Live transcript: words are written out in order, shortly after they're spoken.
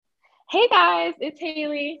Hey guys, it's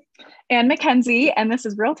Haley. And Mackenzie, and this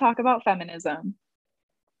is Real Talk About Feminism.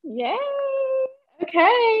 Yay!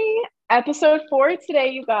 Okay, episode 4 today,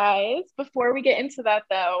 you guys. Before we get into that,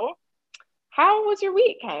 though, how was your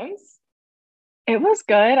week, Hens? It was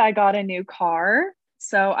good. I got a new car.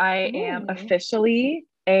 So I am Ooh, officially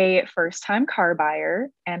a first time car buyer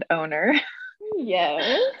and owner.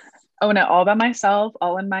 yes. Own it all by myself,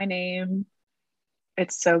 all in my name.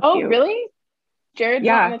 It's so Oh, cute. really? Jared's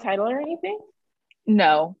not on Yeah, the title or anything?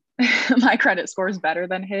 no, my credit score is better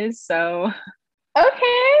than his. So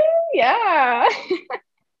Okay, yeah.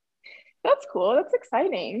 That's cool. That's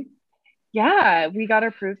exciting. yeah, we got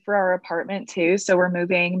approved for our apartment too. So we're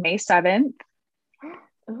moving May 7th,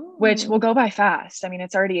 which will Ooh. go by fast. I mean,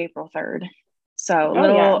 it's already April 3rd. So a Oh,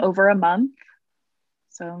 little yeah. over a month.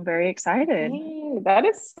 So I'm very excited. Dang, that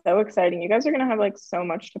is so exciting. You guys are gonna have like so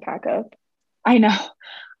much to pack up. I know.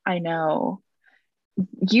 I know.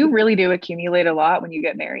 You really do accumulate a lot when you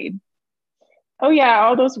get married. Oh yeah,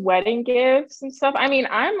 all those wedding gifts and stuff. I mean,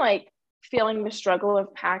 I'm like feeling the struggle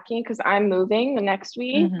of packing because I'm moving the next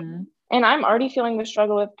week Hmm. and I'm already feeling the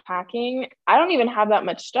struggle of packing. I don't even have that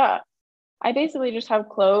much stuff. I basically just have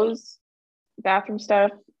clothes, bathroom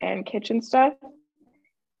stuff, and kitchen stuff.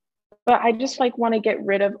 But I just like want to get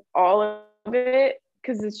rid of all of it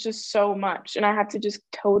because it's just so much and I have to just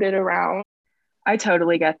tote it around. I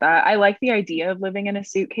totally get that. I like the idea of living in a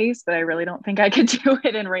suitcase, but I really don't think I could do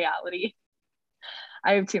it in reality.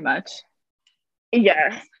 I have too much.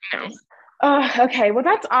 Yeah. Okay, well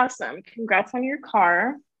that's awesome. Congrats on your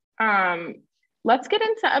car. Um, let's get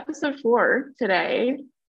into episode 4 today,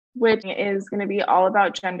 which is going to be all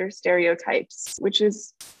about gender stereotypes, which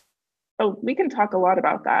is oh, we can talk a lot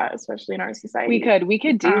about that, especially in our We society. could we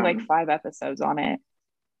could do like Um, 5 episodes on it.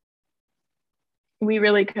 we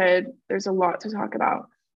really could. There's a lot to talk about.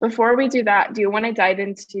 Before we do that, do you want to dive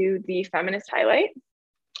into the feminist highlight?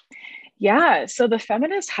 Yeah, so the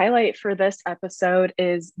feminist highlight for this episode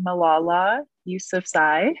is Malala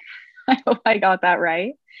Yousafzai. I hope I got that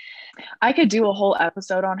right. I could do a whole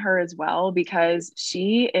episode on her as well because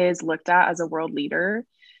she is looked at as a world leader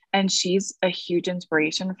and she's a huge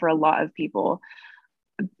inspiration for a lot of people.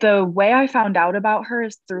 The way I found out about her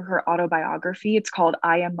is through her autobiography. It's called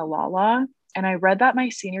I Am Malala. And I read that my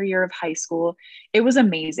senior year of high school. It was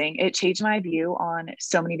amazing. It changed my view on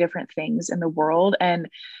so many different things in the world and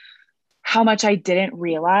how much I didn't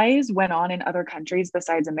realize went on in other countries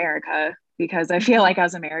besides America. Because I feel like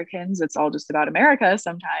as Americans, it's all just about America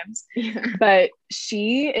sometimes. Yeah. But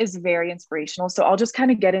she is very inspirational. So I'll just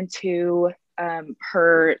kind of get into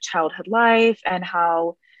her childhood life and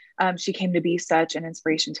how she came to be such an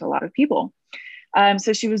inspiration to a lot of people.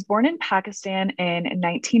 So she was born in Pakistan in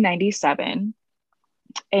 1997.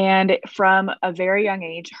 And from a very young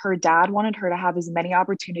age, her dad wanted her to have as many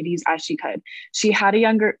opportunities as she could. She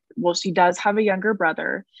does have a younger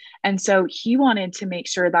brother. And so he wanted to make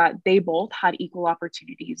sure that they both had equal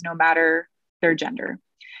opportunities, no matter their gender.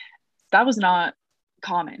 That was not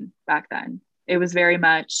common back then. It was very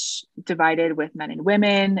much divided with men and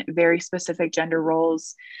women, very specific gender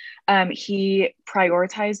roles. He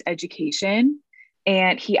prioritized education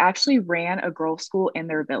and he actually ran a girls' school in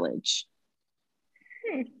their village.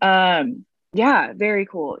 Yeah, very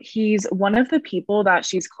cool. He's one of the people that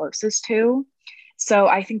she's closest to. So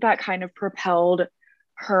I think that kind of propelled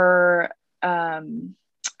her um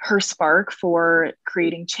her spark for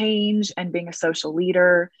creating change and being a social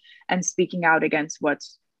leader and speaking out against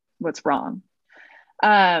what's wrong.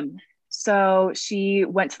 Um, so she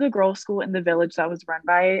went to the girls' school in the village that was run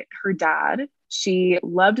by her dad. She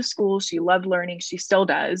loved school. She loved learning. She still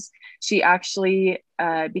does. She actually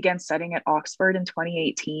began studying at Oxford in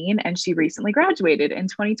 2018, and she recently graduated in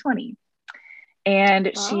 2020.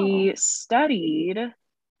 And Wow. she studied,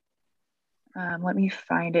 let me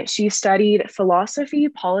find it. She studied philosophy,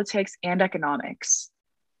 politics, and economics.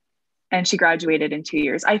 And she graduated in 2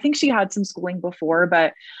 years. I think she had some schooling before,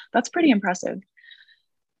 but that's pretty impressive.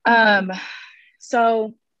 Mm-hmm. Um,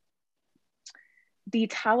 so the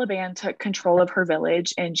Taliban took control of her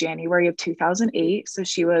village in January of 2008. So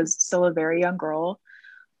she was still a very young girl.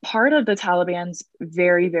 Part of the Taliban's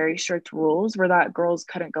very, very strict rules were that girls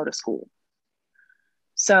couldn't go to school.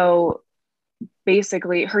 So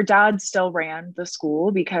basically, her dad still ran the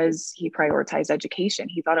school because he prioritized education.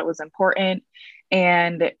 He thought it was important.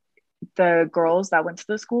 And the girls that went to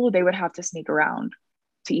the school, they would have to sneak around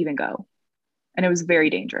to even go. And it was very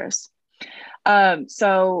dangerous.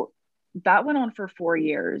 So that went on for 4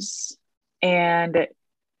 years. And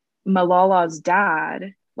Malala's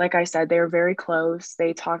dad, like I said, they were very close.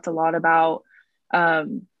 They talked a lot about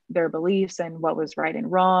their beliefs and what was right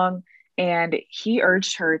and wrong. And he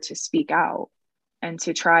urged her to speak out and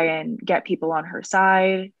to try and get people on her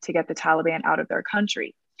side to get the Taliban out of their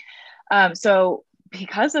country. So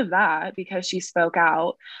because of that, because she spoke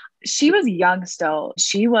out, she was young still.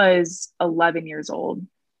 She was 11 years old,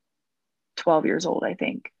 12 years old, I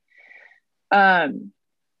think.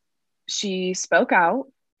 She spoke out.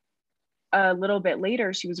 A little bit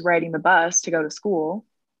later, she was riding the bus to go to school,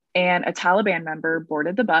 and a Taliban member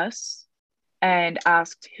boarded the bus and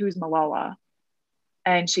asked, "Who's Malala?"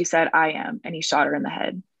 And she said, "I am." And he shot her in the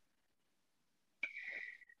head.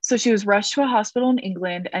 So she was rushed to a hospital in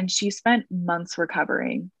England, and she spent months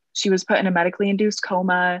recovering. She was put in a medically induced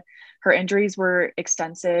coma. Her injuries were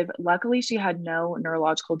extensive. Luckily, she had no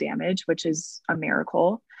neurological damage, which is a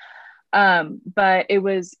miracle. But it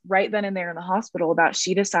was right then and there in the hospital that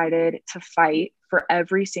she decided to fight for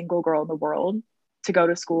every single girl in the world to go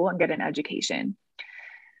to school and get an education.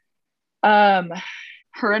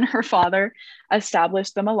 Her and her father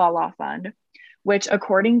established the Malala Fund, which,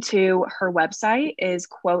 according to her website, is,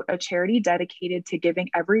 quote, a charity dedicated to giving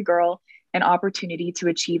every girl an opportunity to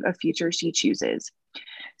achieve a future she chooses.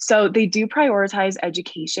 So they do prioritize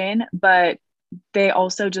education, but they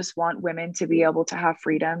also just want women to be able to have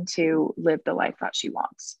freedom to live the life that she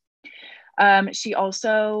wants. She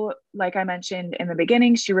also, like I mentioned in the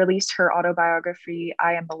beginning, she released her autobiography,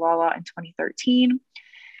 I Am Malala, in 2013.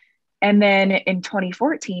 And then in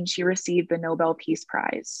 2014, she received the Nobel Peace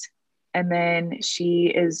Prize. And then she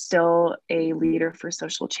is still a leader for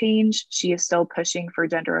social change. She is still pushing for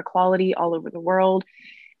gender equality all over the world.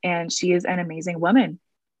 And she is an amazing woman.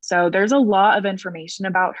 So there's a lot of information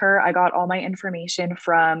about her. I got all my information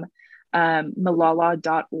from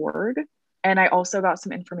malala.org. And I also got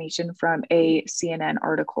some information from a CNN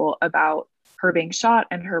article about her being shot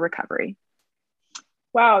and her recovery.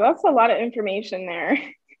 Wow, that's a lot of information there.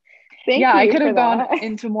 Thank yeah, you. I could have gone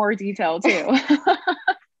into more detail too.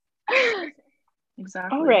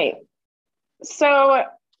 Exactly. All right. So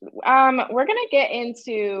we're going to get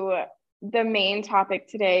into the main topic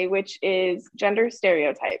today, which is gender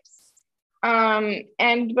stereotypes.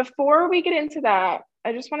 And before we get into that,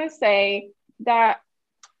 I just want to say that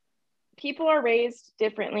people are raised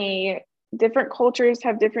differently. Different cultures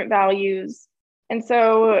have different values. And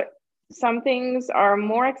so some things are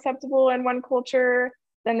more acceptable in one culture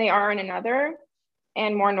than they are in another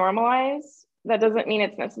and more normalized. That doesn't mean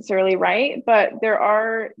it's necessarily right, but there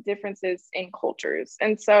are differences in cultures.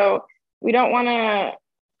 And so we don't want to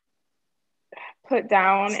put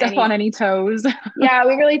down step on any toes. Yeah,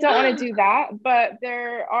 we really don't want to do that. But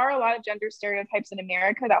there are a lot of gender stereotypes in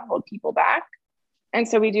America that hold people back. And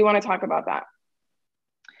so we do want to talk about that.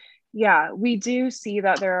 Yeah, we do see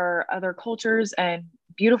that there are other cultures and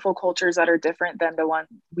beautiful cultures that are different than the one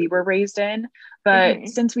we were raised in. But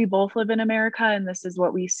since we both live in America and this is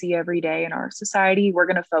what we see every day in our society, we're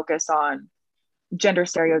going to focus on gender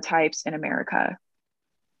stereotypes in America.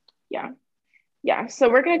 Yeah. So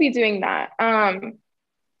we're going to be doing that.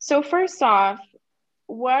 So first off,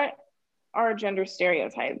 what are gender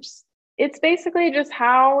stereotypes? It's basically just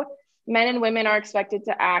how men and women are expected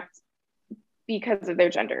to act because of their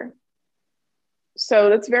gender. So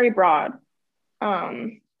that's very broad.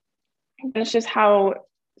 And it's just how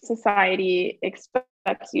society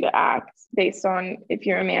expects you to act based on if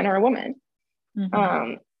you're a man or a woman.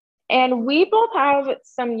 And we both have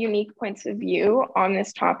some unique points of view on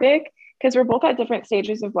this topic because we're both at different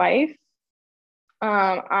stages of life.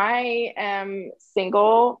 I am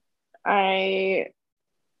single. I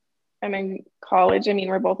am in college. I mean,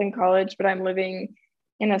 we're both in college, but I'm living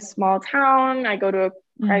in a small town. I go to a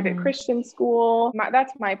private Christian school.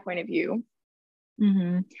 That's my point of view.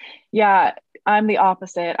 Yeah, I'm the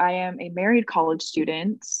opposite. I am a married college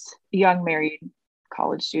student, young married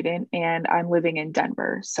college student, and I'm living in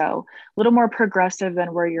Denver. So a little more progressive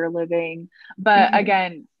than where you're living. But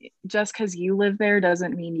again, just because you live there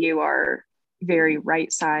doesn't mean you are very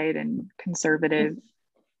right side and conservative.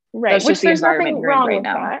 Right. That's just the environment you're in right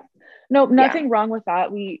now. That. No, nothing wrong with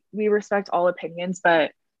that. We respect all opinions,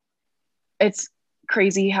 but it's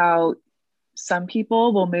crazy how some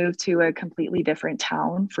people will move to a completely different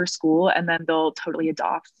town for school and then they'll totally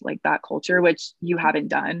adopt like that culture, which you haven't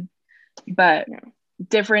done. But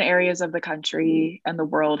different areas of the country and the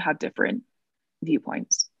world have different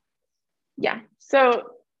viewpoints. Yeah. So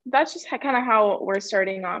that's just kind of how we're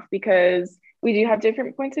starting off because we do have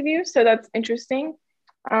different points of view. So that's interesting.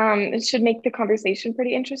 It should make the conversation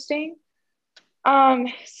pretty interesting.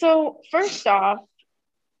 So first off,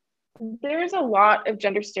 there's a lot of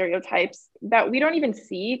gender stereotypes that we don't even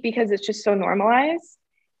see because it's just so normalized.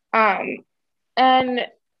 And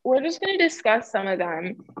we're just going to discuss some of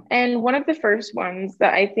them. And one of the first ones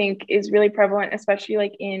that I think is really prevalent, especially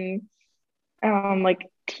like in like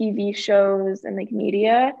TV shows and like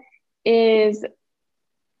media, is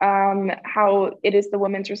how it is the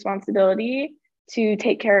woman's responsibility to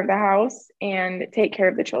take care of the house and take care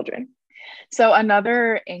of the children. So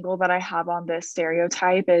another angle that I have on this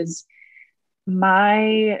stereotype is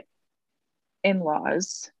my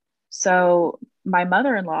in-laws. So my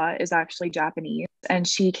mother-in-law is actually Japanese, and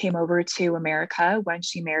she came over to America when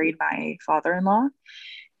she married my father-in-law.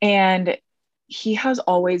 And he has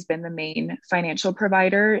always been the main financial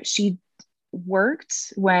provider. She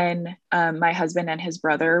worked when my husband and his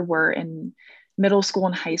brother were in middle school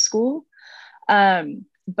and high school.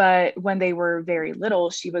 But when they were very little,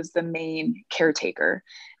 she was the main caretaker.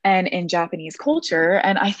 And in Japanese culture,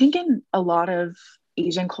 and I think in a lot of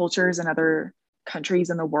Asian cultures and other countries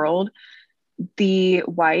in the world, the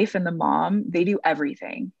wife and the mom, they do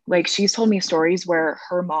everything. Like she's told me stories where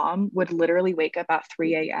her mom would literally wake up at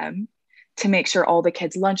 3 a.m. to make sure all the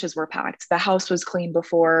kids' lunches were packed. The house was clean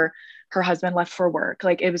before her husband left for work.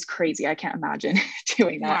 Like it was crazy. I can't imagine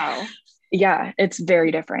doing that. Wow. Yeah, it's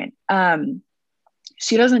very different.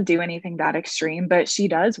 She doesn't do anything that extreme, but she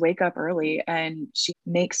does wake up early and she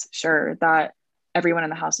makes sure that everyone in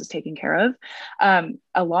the house is taken care of.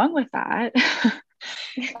 Along with that,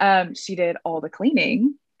 she did all the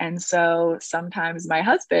cleaning. And so sometimes my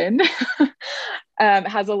husband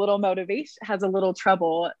has a little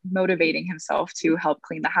trouble motivating himself to help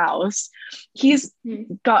clean the house. He's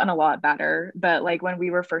gotten a lot better, but like when we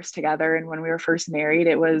were first together and when we were first married,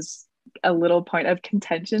 it was a little point of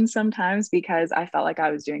contention sometimes because I felt like I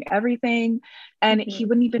was doing everything and he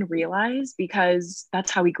wouldn't even realize because that's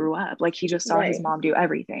how he grew up. Like he just saw his mom do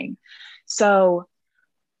everything. So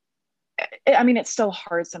I mean, it's still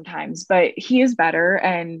hard sometimes, but he is better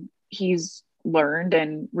and he's learned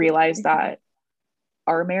and realized that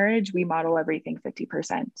our marriage, we model everything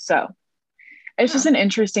 50%. So it's just an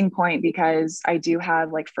interesting point because I do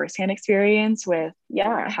have like firsthand experience with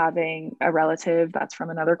having a relative that's from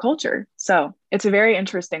another culture. So it's a very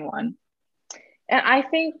interesting one. And I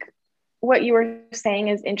think what you were saying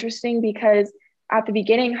is interesting because at the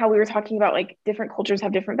beginning, how we were talking about like different cultures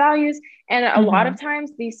have different values. And a lot of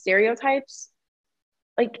times these stereotypes,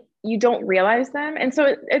 like you don't realize them. And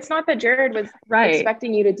so it's not that Jared was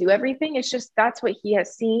expecting you to do everything. It's just, that's what he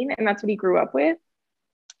has seen and that's what he grew up with.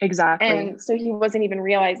 Exactly. And so he wasn't even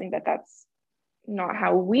realizing that that's not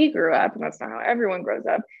how we grew up and that's not how everyone grows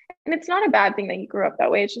up. And it's not a bad thing that he grew up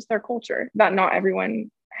that way. It's just their culture that not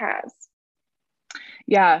everyone has.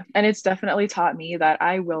 Yeah. And it's definitely taught me that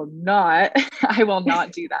I will not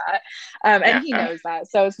do that. And he knows that.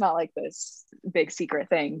 So it's not like this big secret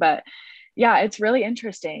thing, but yeah, it's really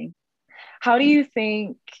interesting. How do you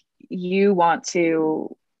think you want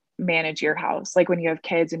to manage your house? Like when you have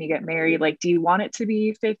kids and you get married, like, do you want it to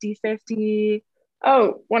be 50-50?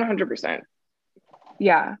 Oh, 100%.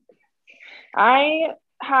 Yeah. I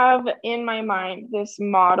have in my mind this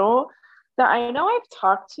model that I know I've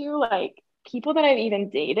talked to like people that I've even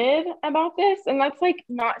dated about this. And that's like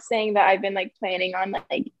not saying that I've been like planning on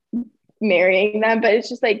like marrying them, but it's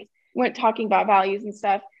just like when talking about values and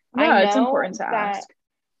stuff. Yeah, I know it's important to ask.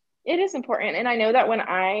 It is important. And I know that when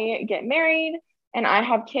I get married and I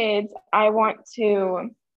have kids, I want to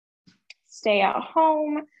stay at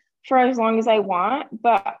home for as long as I want.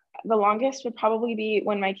 But the longest would probably be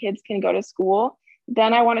when my kids can go to school.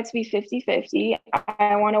 Then I want it to be 50-50.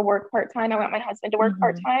 I want to work part-time. I want my husband to work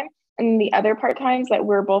part-time. And the other part-times that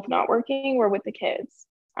we're both not working, we're with the kids.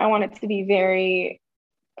 I want it to be very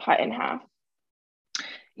cut in half.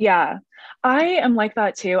 Yeah, I am like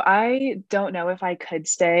that too. I don't know if I could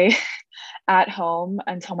stay at home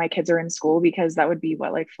until my kids are in school because that would be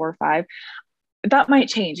what, like 4 or 5. That might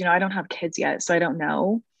change. You know, I don't have kids yet, so I don't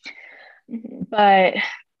know. But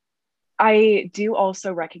I do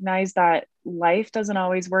also recognize that life doesn't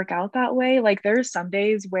always work out that way. Like there's some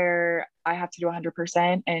days where I have to do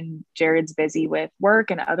 100% and Jared's busy with work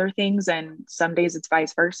and other things. And some days it's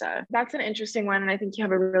vice versa. That's an interesting one. And I think you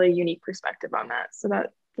have a really unique perspective on that. So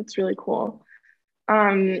that's really cool.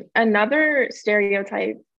 Another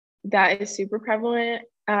stereotype that is super prevalent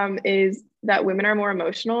is that women are more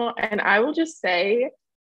emotional. And I will just say,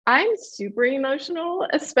 I'm super emotional,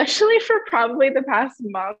 especially for probably the past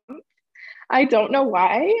month. I don't know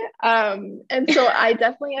why. And so I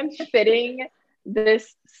definitely am fitting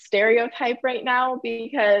this stereotype right now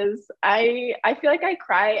because I feel like I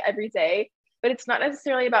cry every day, but it's not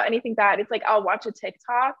necessarily about anything bad. It's like I'll watch a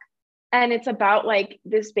TikTok and it's about like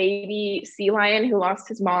this baby sea lion who lost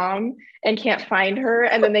his mom and can't find her,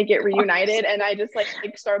 and then they get reunited, and I just like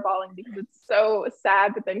start bawling because it's so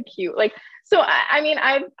sad but then cute. Like, so I mean,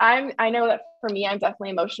 I know that for me, I'm definitely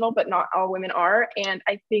emotional, but not all women are, and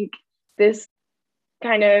I think this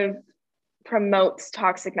kind of promotes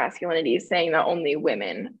toxic masculinity, saying that only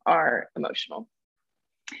women are emotional.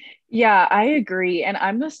 Yeah, I agree. And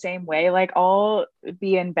I'm the same way. Like, I'll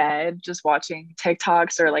be in bed just watching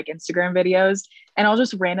TikToks or like Instagram videos, and I'll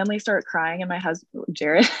just randomly start crying. And my husband,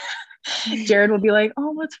 Jared will be like,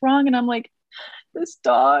 "Oh, what's wrong?" And I'm like, "This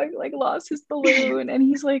dog like lost his balloon." And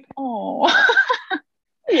he's like, "Oh."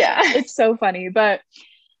 Yeah. It's so funny. But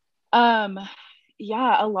um,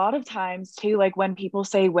 yeah, a lot of times too, like when people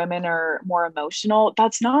say women are more emotional,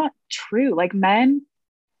 that's not true. Like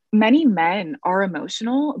many men are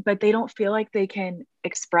emotional, but they don't feel like they can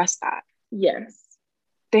express that. Yes.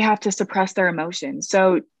 They have to suppress their emotions.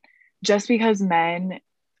 So just because men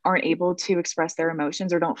aren't able to express their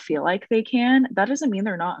emotions or don't feel like they can, that doesn't mean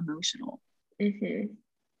they're not emotional. Mm-hmm.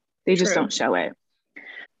 They just True. don't show it.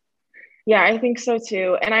 Yeah, I think so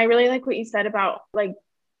too. And I really like what you said about like,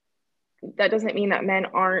 that doesn't mean that men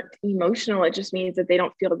aren't emotional. It just means that they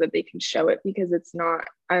don't feel that they can show it because it's not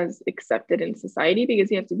as accepted in society,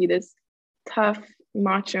 because you have to be this tough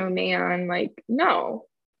macho man. Like, no,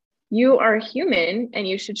 you are human and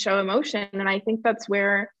you should show emotion. And I think that's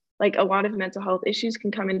where like a lot of mental health issues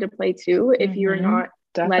can come into play too. If you're Mm-hmm. not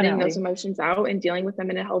letting those Definitely. emotions out and dealing with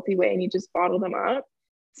them in a healthy way and you just bottle them up,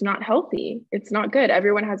 it's not healthy. It's not good.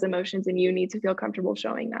 Everyone has emotions and you need to feel comfortable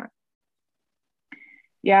showing that.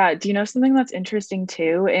 Yeah. Do you know something that's interesting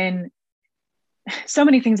too? In so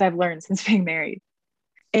many things I've learned since being married,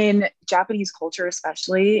 in Japanese culture,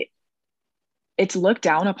 especially, it's looked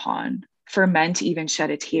down upon for men to even shed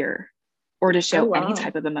a tear or to Oh, show any wow.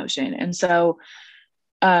 type of emotion. And so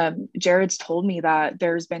Jared's told me that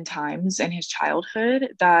there's been times in his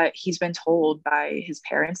childhood that he's been told by his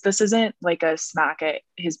parents, this isn't like a smack at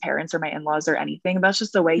his parents or my in-laws or anything. That's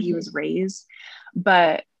just the way he Mm-hmm. was raised.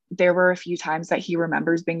 But there were a few times that he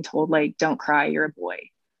remembers being told, like, don't cry, you're a boy.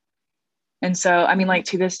 And so, I mean, like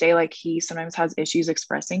to this day, like he sometimes has issues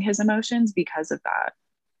expressing his emotions because of that.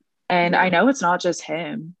 And I Yeah. know it's not just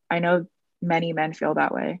him. I know many men feel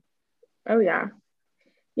that way. Oh, yeah.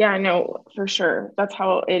 Yeah, no, for sure. That's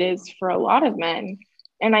how it is for a lot of men.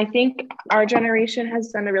 And I think our generation has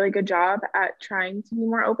done a really good job at trying to be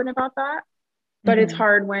more open about that. But it's Mm-hmm.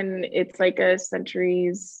 hard when it's like a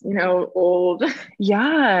centuries, old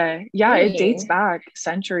Yeah. Yeah. It dates thing. back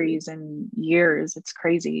centuries and years. It's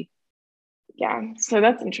crazy. Yeah, so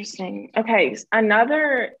that's interesting. Okay,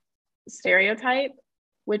 another stereotype,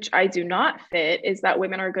 which I do not fit, is that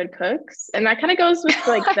women are good cooks. And that kind of goes with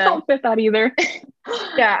like I the, don't fit that either.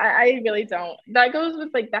 yeah, I really don't. That goes with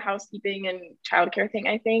like the housekeeping and childcare thing,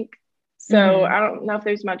 I think. So Hmm. I don't know if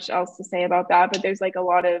there's much else to say about that, but there's like a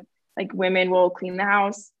lot of like women will clean the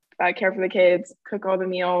house, care for the kids, cook all the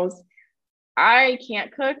meals. I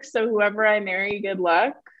can't cook, so whoever I marry, good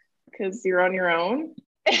luck, because you're on your own.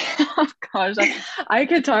 Oh gosh, I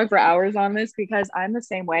could talk for hours on this because I'm the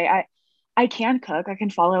same way. I can cook, I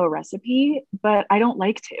can follow a recipe, but I don't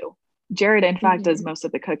like to. Jared, in fact, does Mhm. most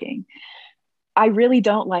of the cooking. I really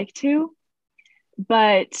don't like to,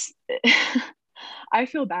 but I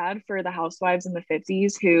feel bad for the housewives in the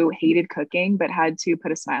 50s who hated cooking but had to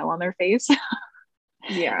put a smile on their face. That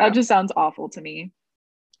Yeah. just sounds awful to me.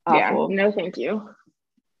 Yeah. Awful. No, thank you.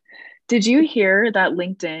 Did you hear that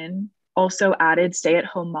LinkedIn also added stay at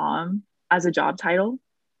home mom as a job title?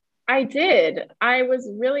 I did. I was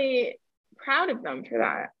really proud of them for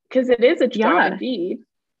that because it is a job Yeah, indeed.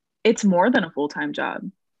 it's more than a full time job.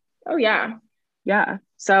 Oh, yeah. Yeah.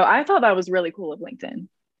 So I thought that was really cool of LinkedIn.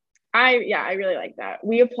 I really like that.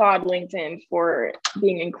 We applaud LinkedIn for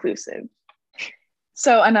being inclusive.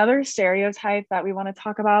 So another stereotype that we want to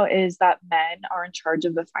talk about is that men are in charge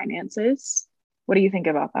of the finances. What do you think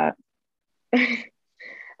about that?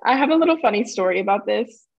 I have a little funny story about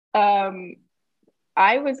this. Um,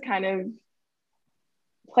 I was kind of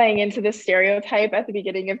playing into this stereotype at the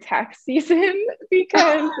beginning of tax season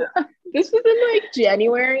because this was in like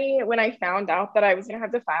January when I found out that I was going to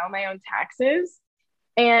have to file my own taxes.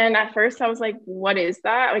 And at first I was like, what is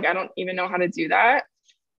that? Like, I don't even know how to do that.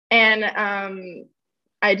 And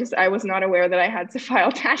I was not aware that I had to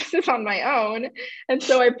file taxes on my own. And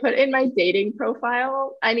so I put in my dating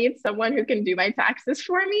profile, I need someone who can do my taxes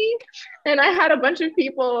for me. And I had a bunch of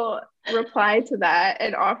people reply to that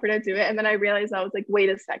and offer to do it. And then I realized, I was like, wait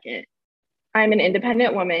a second. I'm an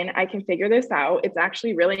independent woman. I can figure this out. It's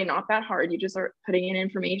actually really not that hard. You just are putting in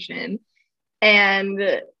information.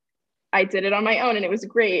 And I did it on my own and it was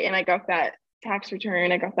great. And I got that tax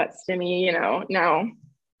return, I got that stimmy, now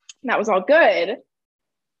that was all good.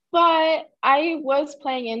 But I was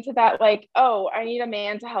playing into that, like, oh, I need a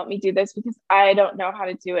man to help me do this because I don't know how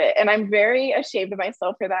to do it. And I'm very ashamed of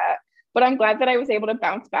myself for that. But I'm glad that I was able to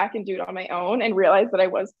bounce back and do it on my own and realize that I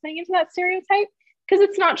was playing into that stereotype, because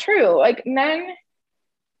it's not true. Like, men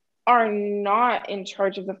are not in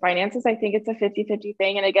charge of the finances. I think it's a 50-50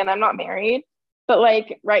 thing. And again, I'm not married, but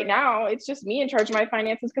like right now, it's just me in charge of my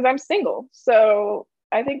finances because I'm single. So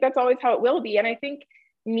I think that's always how it will be. And I think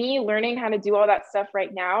me learning how to do all that stuff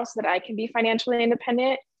right now so that I can be financially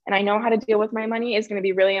independent and I know how to deal with my money is going to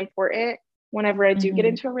be really important whenever I do get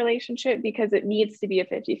into a relationship, because it needs to be a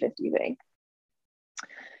 50-50 thing.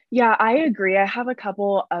 Yeah, I agree. I have a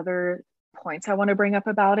couple other points I want to bring up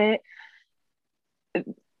about it.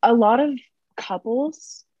 A lot of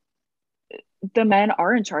couples, the men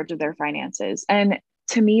are in charge of their finances. And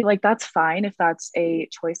to me, like, that's fine if that's a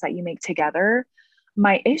choice that you make together.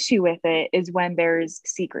 My issue with it is when there's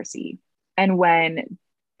secrecy and when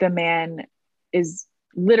the man is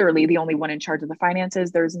literally the only one in charge of the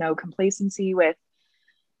finances. There's no complacency with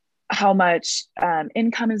how much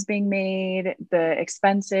income is being made, the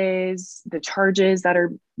expenses, the charges that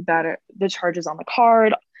are the charges on the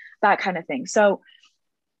card, that kind of thing. So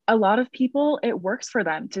a lot of people, it works for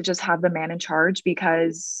them to just have the man in charge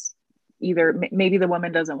because either maybe the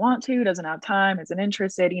woman doesn't want to, doesn't have time, isn't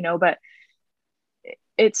interested, but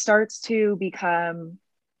it starts to become,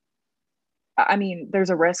 I mean, there's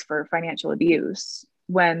a risk for financial abuse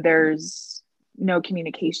when there's no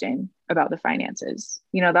communication about the finances.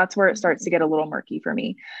 That's where it starts to get a little murky for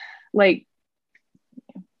me. Like,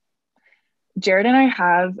 Jared and I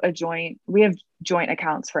have we have joint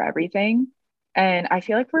accounts for everything. And I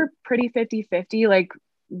feel like we're pretty 50-50. Like,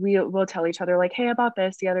 we'll tell each other like, hey, I bought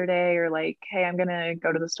this the other day, or like, hey, I'm going to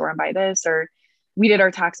go to the store and buy this, or we did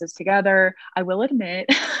our taxes together. I will admit,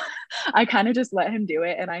 I kind of just let him do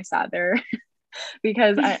it. And I sat there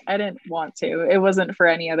because I didn't want to. It wasn't for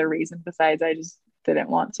any other reason besides I just didn't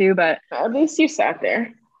want to. But at least you sat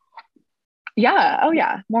there. Yeah. Oh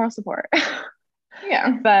yeah. Moral support.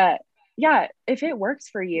 Yeah. But yeah, if it works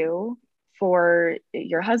for you, for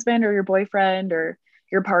your husband or your boyfriend or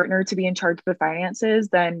your partner to be in charge of the finances,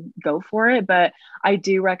 then go for it. But I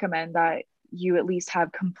do recommend that you at least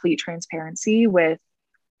have complete transparency with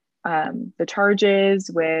the charges,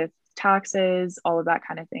 with taxes, all of that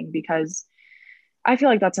kind of thing, because I feel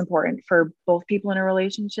like that's important for both people in a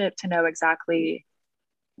relationship to know exactly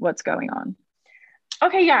what's going on.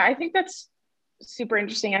 Okay, yeah, I think that's super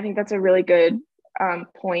interesting. I think that's a really good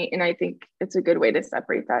point, and I think it's a good way to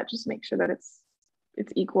separate that. Just make sure that it's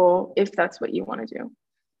equal if that's what you want to do.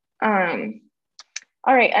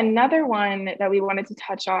 All right, another one that we wanted to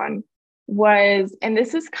touch on was, and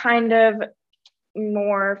this is kind of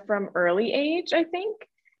more from early age, I think,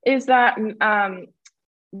 is that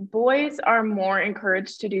boys are more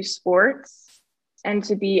encouraged to do sports and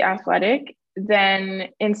to be athletic than,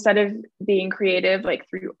 instead of being creative, like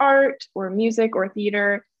through art or music or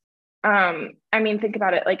theater. I mean, think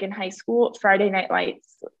about it, like in high school, Friday Night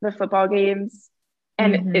Lights, the football games,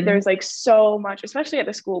 and there's like so much, especially at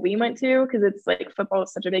the school we went to, because it's like football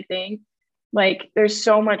is such a big thing. Like, there's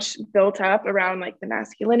so much built up around like the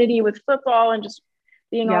masculinity with football and just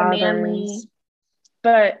being all manly.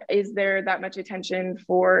 But is there that much attention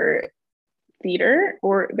for theater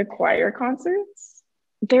or the choir concerts?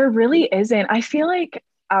 There really isn't. I feel like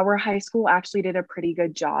our high school actually did a pretty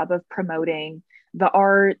good job of promoting the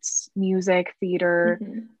arts, music, theater,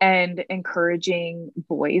 and encouraging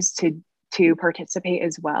boys to participate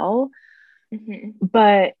as well.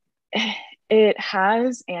 But it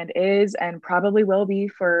has and is and probably will be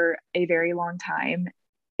for a very long time.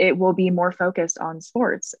 It will be more focused on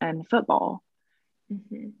sports and football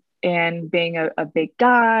and being a big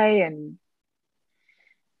guy. And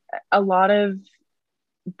a lot of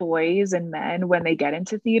boys and men, when they get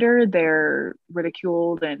into theater, they're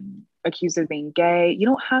ridiculed and accused of being gay. You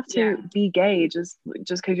don't have to be gay just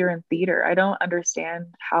because you're in theater. I don't understand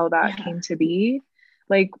how that came to be.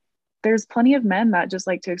 Like, there's plenty of men that just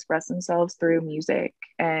like to express themselves through music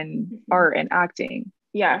and art and acting.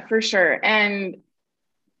 Yeah, for sure. And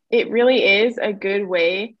it really is a good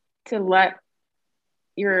way to let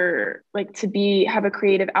your, like, to have a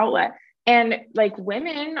creative outlet. And like,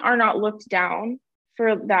 women are not looked down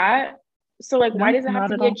for that. So like, why does it have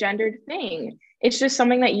to be a gendered thing? It's just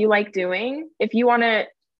something that you like doing. If you want to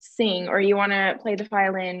sing, or you want to play the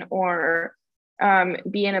violin, or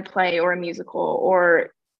be in a play or a musical, or,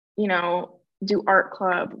 do art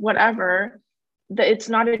club, whatever, it's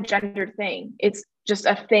not a gendered thing. It's just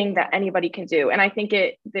a thing that anybody can do. And I think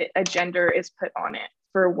a gender is put on it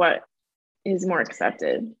for what is more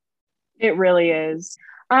accepted. It really is.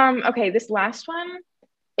 Okay, this last one,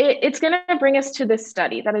 it's going to bring us to this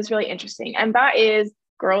study that is really interesting. And that is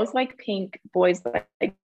girls like pink, boys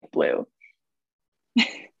like blue.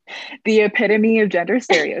 The epitome of gender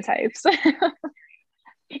stereotypes.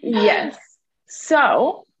 Yes.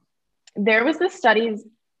 So there was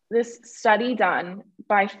this study done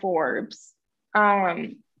by Forbes.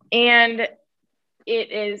 And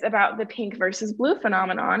it is about the pink versus blue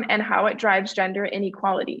phenomenon and how it drives gender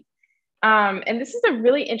inequality. And this is a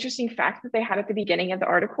really interesting fact that they had at the beginning of the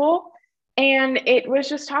article. And it was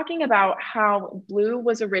just talking about how blue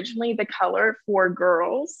was originally the color for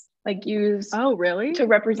girls, like used really? to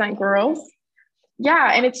represent girls.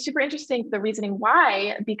 Yeah, and it's super interesting, the reasoning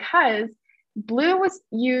why, because blue was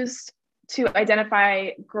used to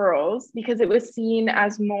identify girls because it was seen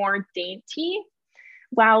as more dainty,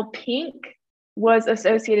 while pink was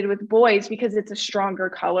associated with boys because it's a stronger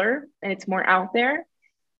color and it's more out there.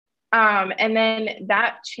 And then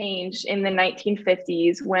that changed in the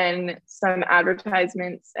 1950s when some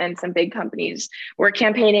advertisements and some big companies were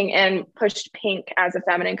campaigning and pushed pink as a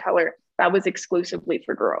feminine color that was exclusively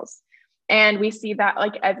for girls. And we see that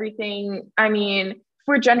like everything, I mean,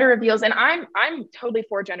 for gender reveals, and I'm totally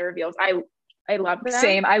for gender reveals. I love them.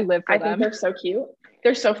 Same, I live for them. I think they're so cute.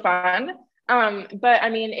 They're so fun. But I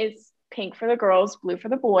mean, it's pink for the girls, blue for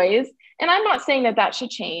the boys. And I'm not saying that should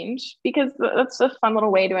change because that's a fun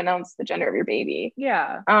little way to announce the gender of your baby.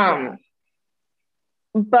 Yeah.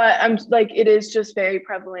 But I'm like, it is just very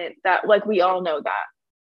prevalent that like we all know that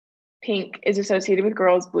pink is associated with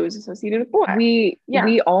girls, blue is associated with boys. We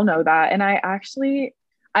all know that. And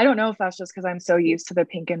I don't know if that's just because I'm so used to the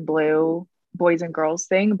pink and blue boys and girls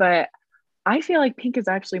thing, but I feel like pink is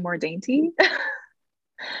actually more dainty.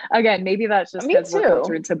 Again, maybe that's just because we're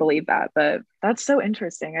cultured to believe that, but that's so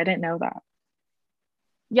interesting. I didn't know that.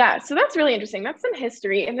 Yeah, so that's really interesting. That's some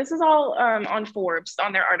history, and this is all on Forbes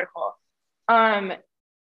on their article.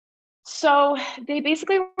 So they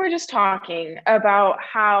basically were just talking about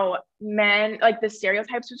how men, like the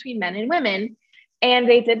stereotypes between men and women, and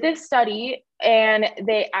they did this study and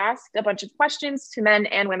they asked a bunch of questions to men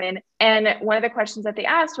and women. And one of the questions that they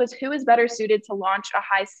asked was, who is better suited to launch a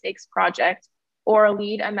high stakes project or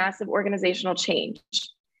lead a massive organizational change?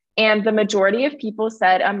 And the majority of people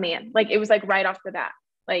said a man. Like it was like right off the bat,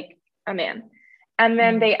 like a man. And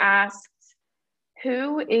then they asked,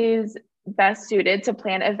 who is best suited to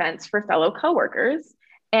plan events for fellow coworkers?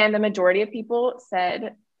 And the majority of people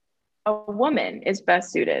said a woman is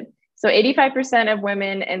best suited. So 85% of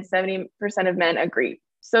women and 70% of men agree.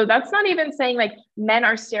 So that's not even saying like men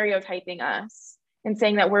are stereotyping us and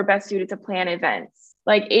saying that we're best suited to plan events.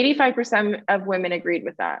 Like 85% of women agreed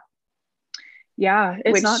with that. Yeah,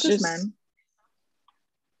 it's not just men.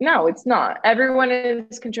 No, it's not. Everyone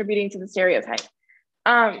is contributing to the stereotype.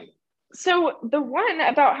 So the one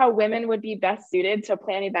about how women would be best suited to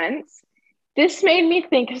plan events, this made me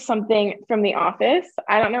think of something from The Office.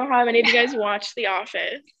 I don't know how many of you guys watch The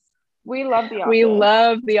Office. We love The Office. We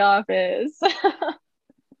love The Office.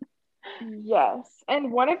 Yes.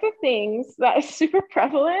 And one of the things that is super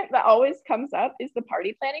prevalent that always comes up is the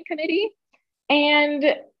party planning committee. And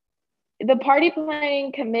the party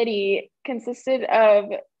planning committee consisted of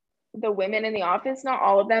the women in the office, not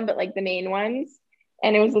all of them, but like the main ones.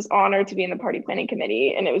 And it was this honor to be in the party planning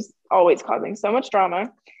committee. And it was always causing so much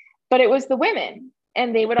drama. But it was the women,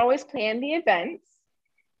 and they would always plan the events.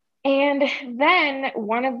 And then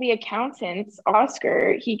one of the accountants,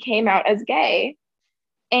 Oscar, he came out as gay.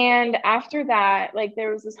 And after that, like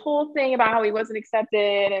there was this whole thing about how he wasn't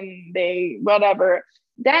accepted and they whatever.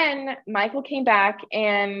 Then Michael came back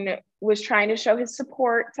and was trying to show his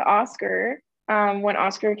support to Oscar when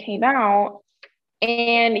Oscar came out.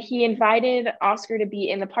 And he invited Oscar to be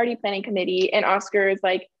in the party planning committee. And Oscar is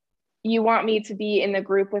like, you want me to be in the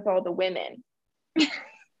group with all the women?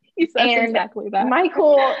 He says exactly that.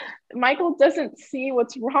 Michael doesn't see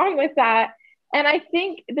what's wrong with that. And I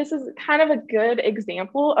think this is kind of a good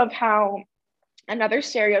example of how another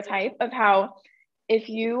stereotype of how if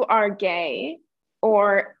you are gay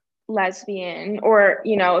or lesbian, or,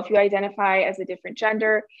 you know, if you identify as a different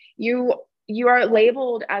gender, you are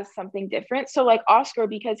labeled as something different. So like Oscar,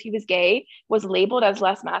 because he was gay, was labeled as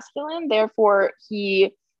less masculine. Therefore,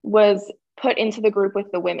 he was put into the group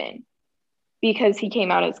with the women because he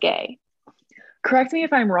came out as gay. Correct me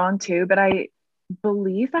if I'm wrong too, but I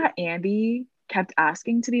believe that Andy kept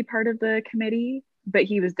asking to be part of the committee, but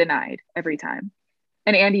he was denied every time.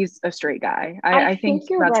 And Andy's a straight guy. I think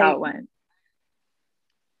that's how it went.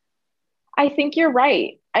 I think you're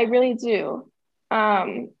right. I really do.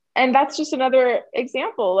 And that's just another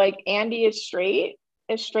example. Like Andy is straight,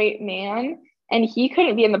 a straight man, and he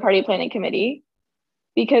couldn't be in the party planning committee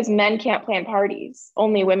because men can't plan parties.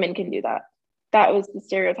 Only women can do that. That was the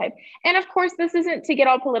stereotype. And of course, this isn't to get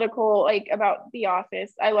all political, like about The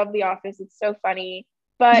Office. I love The Office. It's so funny,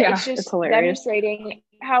 but Yeah, it's just it's hilarious. demonstrating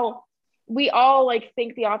how we all like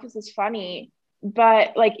think The Office is funny,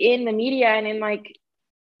 but like in the media and in like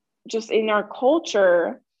just in our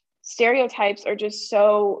culture, stereotypes are just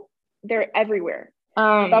so, they're everywhere.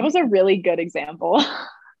 That was a really good example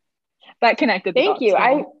that connected the Thank dots you.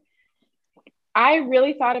 for me. I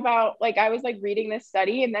really thought about, like, I was like reading this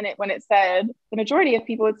study, and then when it said the majority of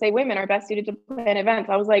people would say women are best suited to plan events,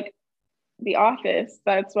 I was like, The Office,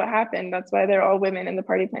 that's what happened. That's why they're all women in the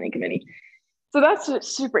party planning committee. So that's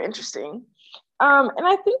super interesting. And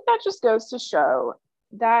I think that just goes to show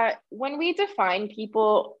that when we define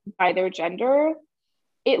people by their gender,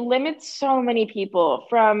 it limits so many people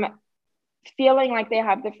from feeling like they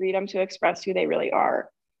have the freedom to express who they really are.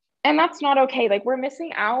 And that's not okay. Like, we're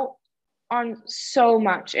missing out on so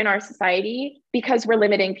much in our society because we're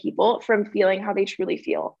limiting people from feeling how they truly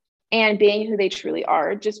feel and being who they truly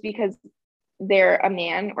are just because they're a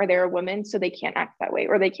man or they're a woman, so they can't act that way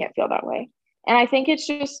or they can't feel that way. And I think it's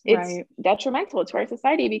Right. detrimental to our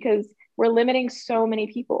society because we're limiting so many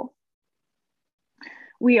people.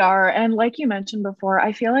 We are. And like you mentioned before,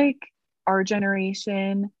 I feel like our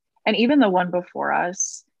generation and even the one before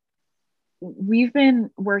us, we've been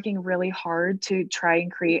working really hard to try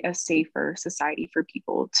and create a safer society for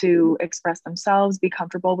people to express themselves, be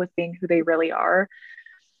comfortable with being who they really are.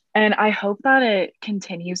 And I hope that it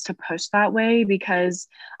continues to push that way because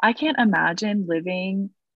I can't imagine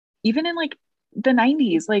living even in like the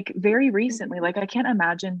 90s, like very recently, like I can't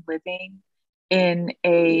imagine living in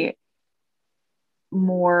a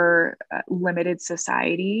more limited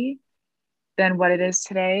society than what it is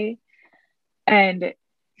today and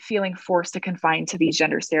feeling forced to confine to these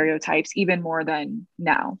gender stereotypes even more than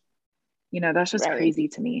now. You know, that's just Right. crazy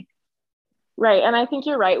to me. Right. And I think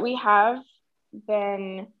you're right. We have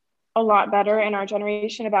been a lot better in our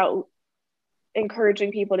generation about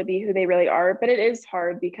encouraging people to be who they really are, but it is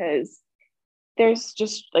hard because there's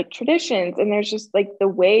just like traditions and there's just like the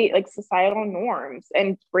way, like societal norms,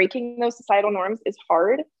 and breaking those societal norms is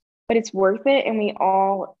hard, but it's worth it. And we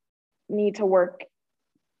all need to work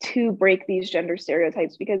to break these gender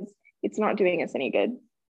stereotypes because it's not doing us any good.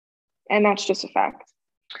 And that's just a fact.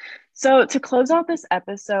 So, to close out this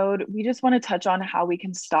episode, we just want to touch on how we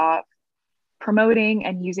can stop promoting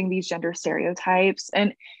and using these gender stereotypes.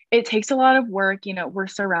 And it takes a lot of work, you know, we're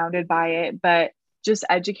surrounded by it, but just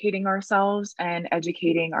educating ourselves and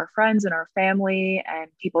educating our friends and our family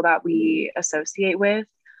and people that we associate with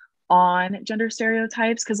on gender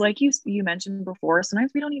stereotypes. Because like you mentioned before,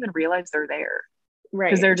 sometimes we don't even realize they're there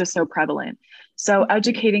because Right. they're just so prevalent. So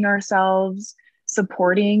educating ourselves,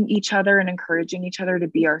 supporting each other and encouraging each other to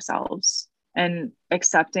be ourselves and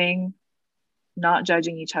accepting, not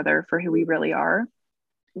judging each other for who we really are.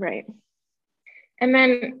 Right. And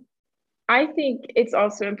then I think it's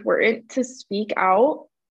also important to speak out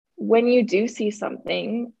when you do see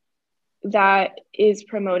something that is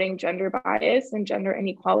promoting gender bias and gender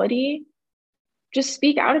inequality. Just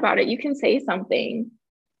speak out about it. You can say something.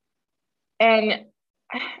 And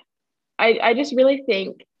I just really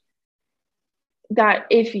think that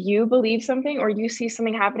if you believe something or you see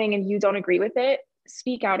something happening and you don't agree with it,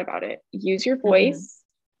 speak out about it. Use your voice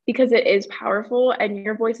because it is powerful, and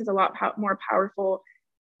your voice is a lot more powerful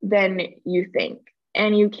than you think,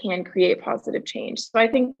 and you can create positive change. So I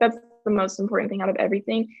think that's the most important thing out of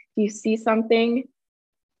everything. If you see something,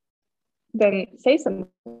 then say something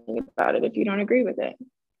about it if you don't agree with it.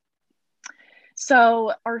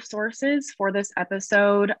 So, our sources for this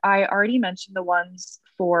episode, I already mentioned the ones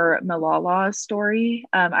for Malala's story.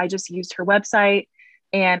 I just used her website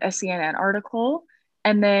and a CNN article.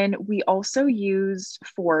 And then we also used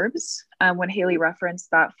Forbes when Haley referenced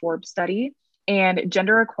that Forbes study and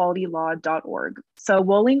genderequalitylaw.org. So,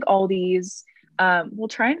 we'll link all these. We'll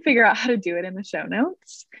try and figure out how to do it in the show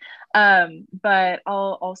notes. But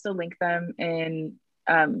I'll also link them in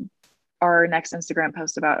our next Instagram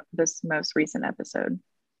post about this most recent episode.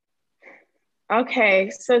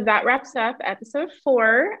 Okay, so that wraps up episode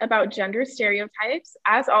 4 about gender stereotypes.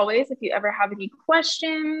 As always, if you ever have any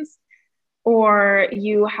questions or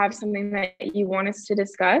you have something that you want us to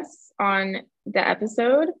discuss on the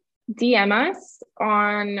episode, DM us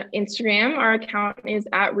on Instagram. Our account is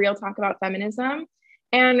at Real Talk About Feminism.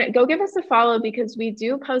 And go give us a follow because we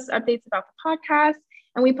do post updates about the podcast,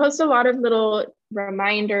 and we post a lot of little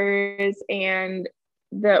reminders, and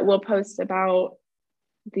that we'll post about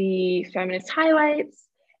the feminist highlights.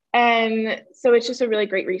 And so it's just a really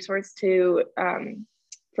great resource to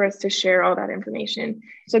for us to share all that information.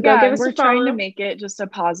 So go give us a follow. We're trying to make it just a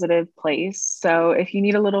positive place. So if you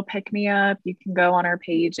need a little pick me up, you can go on our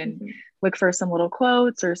page and look for some little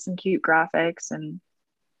quotes or some cute graphics. And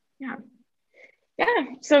yeah,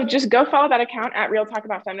 so just go follow that account at Real Talk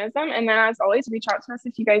About Feminism. And then as always, reach out to us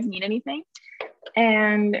if you guys need anything.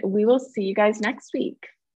 And we will see you guys next week.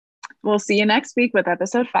 We'll see you next week with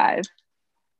episode 5.